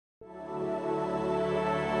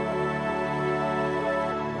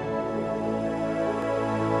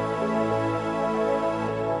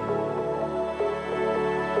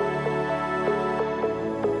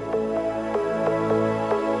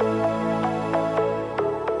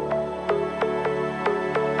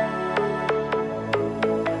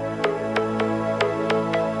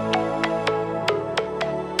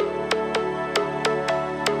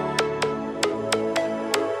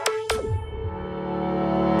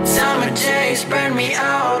Summer days burn me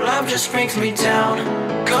out, love just brings me down.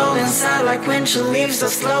 Cold inside like winter leaves that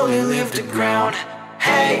slowly leave the ground.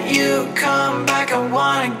 Hey, you come back, I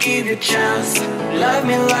wanna give you a chance. Love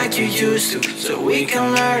me like you used to, so we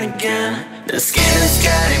can learn again. The skin is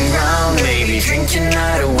getting brown, baby, drink your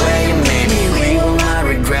night away. Maybe we will not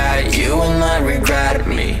regret it, you will not regret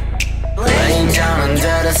me. Laying down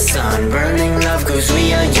under the sun, burning love cause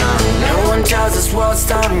we are young. No one tells us what's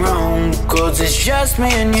done wrong, cause it's just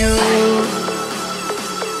me and you.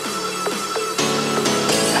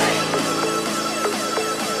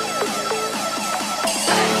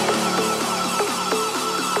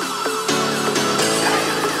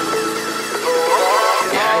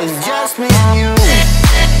 It's just me and you.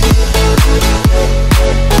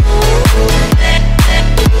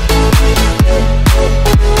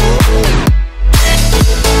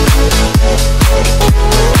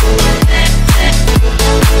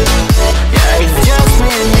 Yeah, it's just me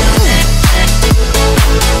and you.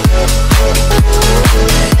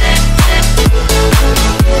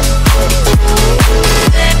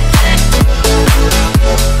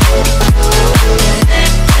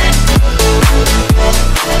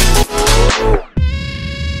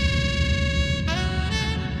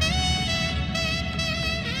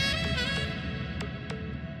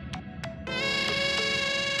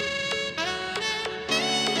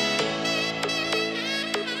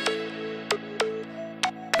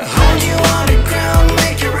 Hold you on the ground,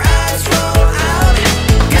 make your eyes roll out.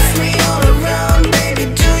 Kiss me all around, baby,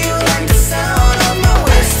 do you like the sound of my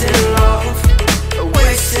wasted love?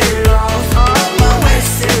 Wasted love, of my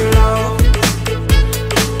wasted love.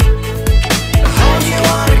 Hold you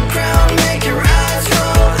on the ground, make your eyes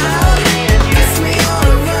roll out. Kiss me all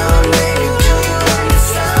around, baby, do you like the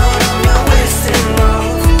sound of my wasted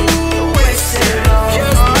love? Wasted love,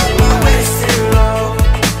 of my wasted love.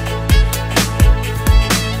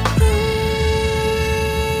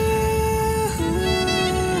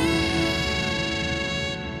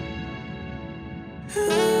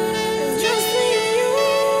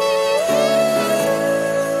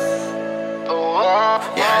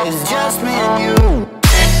 Yeah, it's just me and you.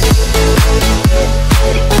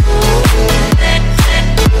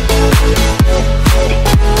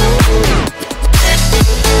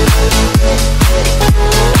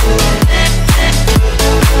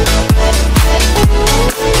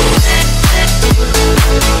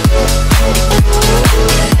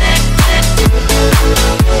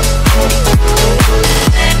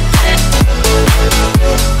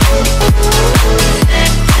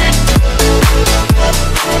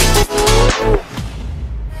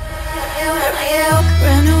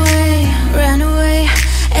 Run away,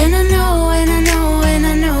 and I know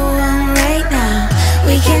I'm right now.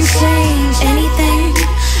 We can change anything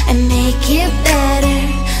and make it better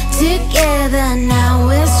together. Now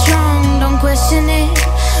we're strong, don't question it.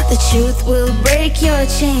 The truth will break your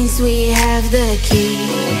chains. We have the key.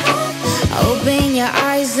 Open your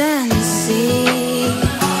eyes and see.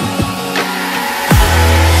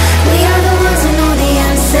 We are the ones who know the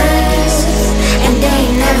answers, and they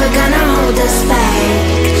ain't never gonna hold us back.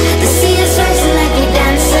 The sea is rising like we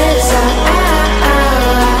dancers.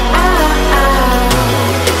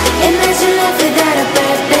 Imagine life without a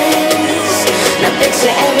purpose. Now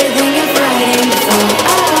picture everything you're fighting for.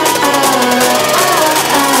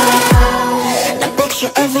 Now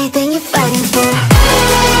picture everything you're fighting for.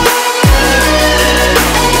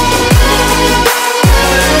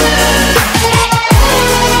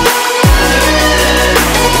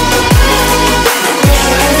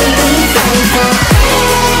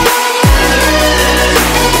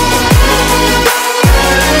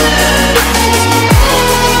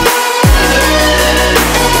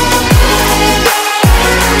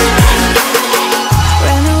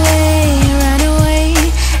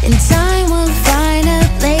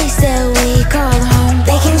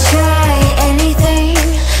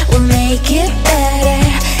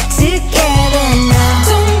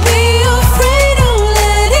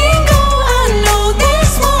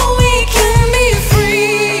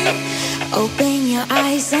 Open your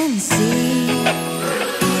eyes and see.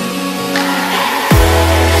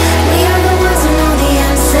 We are the ones who know the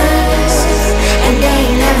answers, and they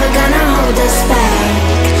ain't never gonna hold us back.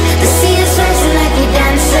 The sea is rising like we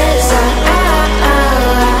dancers.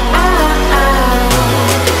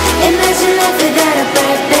 Imagine life without a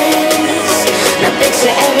purpose. Now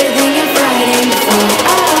picture everything you're fighting for.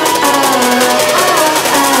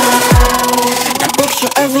 Now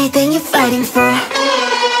picture everything you're fighting for.